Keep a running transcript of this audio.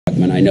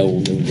selectmen. I know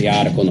the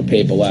article in the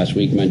paper last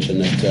week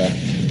mentioned that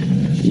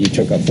you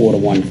took a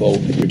 4-to-1 vote,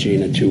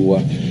 Regina, to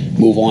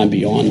move on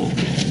beyond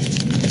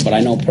that. But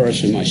I know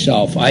personally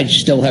myself, I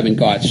still haven't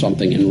got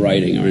something in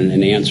writing or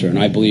an answer, and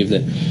I believe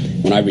that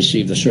when I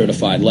received the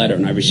certified letter,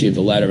 and I received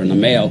the letter in the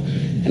mail,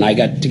 and I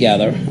got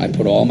together, I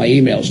put all my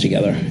emails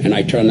together, and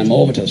I turned them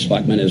over to the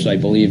selectmen, as I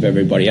believe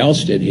everybody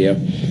else did here.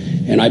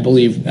 And I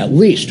believe at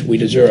least we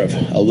deserve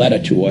a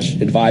letter to us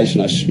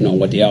advising us,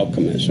 what the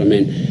outcome is. I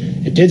mean,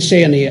 it did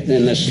say in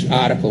this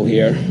article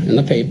here in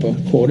the paper,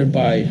 quoted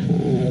by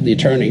the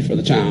attorney for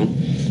the town,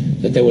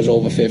 that there was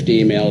over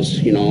 50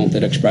 emails,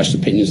 that expressed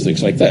opinions,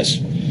 things like this.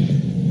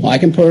 Well, I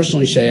can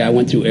personally say I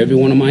went through every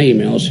one of my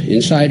emails,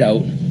 inside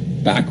out,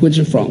 backwards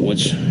and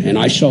frontwards, and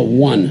I saw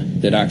one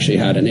that actually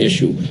had an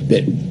issue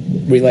that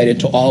related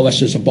to all of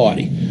us as a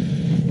body.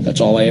 That's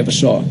all I ever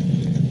saw.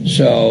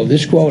 So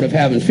this quote of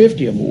having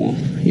 50 or more,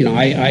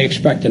 I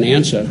expect an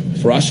answer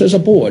for us as a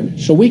board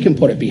so we can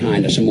put it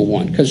behind us and move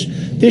on. Because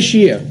this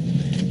year,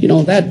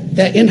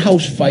 that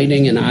in-house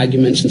fighting and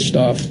arguments and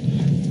stuff,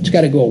 it's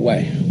got to go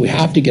away. We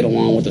have to get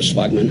along with the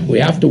selectmen. We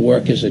have to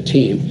work as a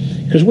team.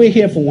 Because we're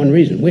here for one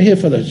reason. We're here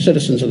for the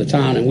citizens of the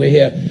town, and we're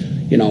here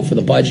for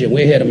the budget.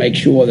 We're here to make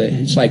sure that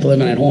it's like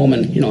living at home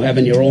and,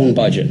 having your own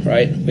budget,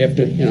 right? We have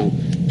to,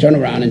 turn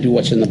around and do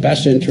what's in the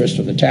best interest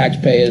of the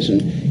taxpayers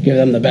and give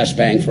them the best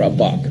bang for our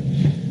buck.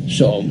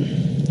 So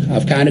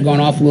I've kind of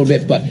gone off a little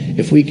bit, but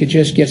if we could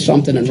just get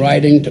something in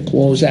writing to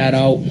close that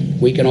out,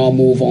 we can all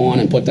move on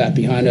and put that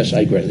behind us.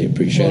 I greatly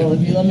appreciate it. Well,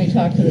 if you let me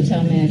talk to the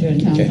town manager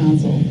and town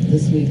council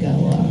this week,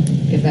 I'll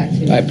get back to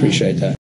you. I appreciate that.